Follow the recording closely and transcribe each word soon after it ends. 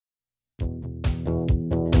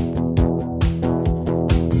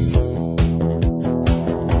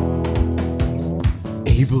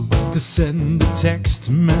able to send a text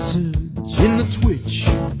message in the twitch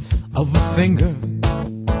of a finger.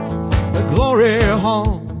 The glory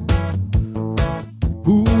hall,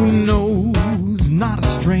 who knows, not a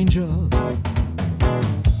stranger.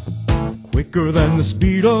 Quicker than the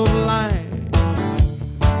speed of light,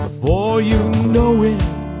 before you know it,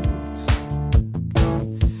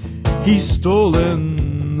 he's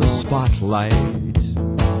stolen the spotlight.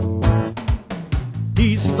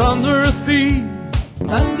 He's thunder thief,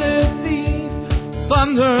 thunder thief,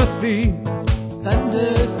 thunder thief,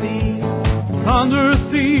 thunder thief, thunder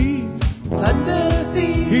thief, thunder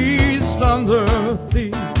thief. he's thunder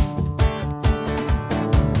thief.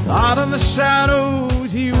 Out of the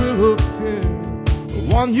shadows he will appear. The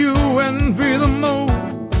one you envy the most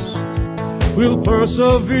will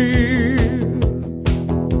persevere.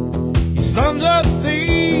 He's thunder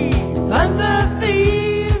thief, Thunder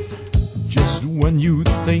thief. just when you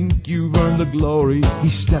think you've earned the glory, he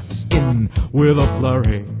steps in with a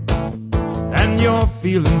flurry. And you're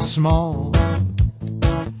feeling small,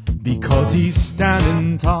 because he's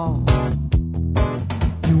standing tall.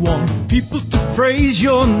 You want people to praise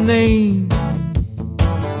your name.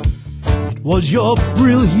 It was your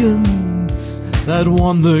brilliance that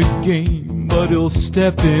won the game, but he'll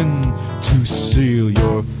step in to seal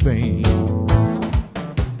your fame.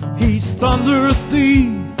 He's thunder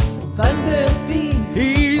thief, Thunder thief.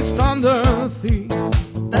 he's thunder thief,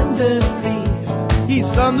 Thunder thief.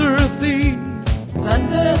 he's thunder thief,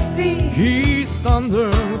 Thunder thief. he's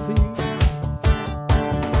thunder thief.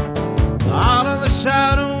 Out of the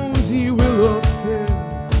shadows he will appear.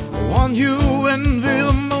 The one you envy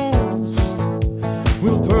the most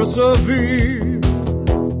will persevere.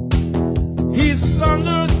 He's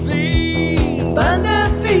thunder thief. Thunder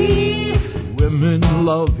thief. Women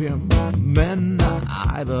love him, men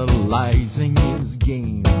idolizing his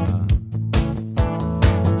game.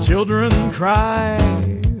 Children cry,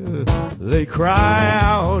 they cry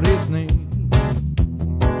out his name.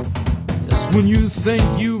 Just when you think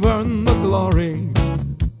you've earned the glory,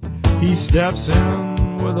 he steps in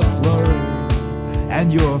with a flurry.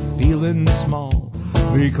 And you're feeling small,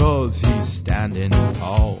 because he's standing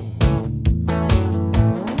tall.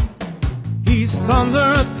 He's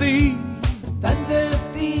thunder thief, Thunder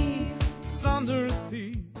thief.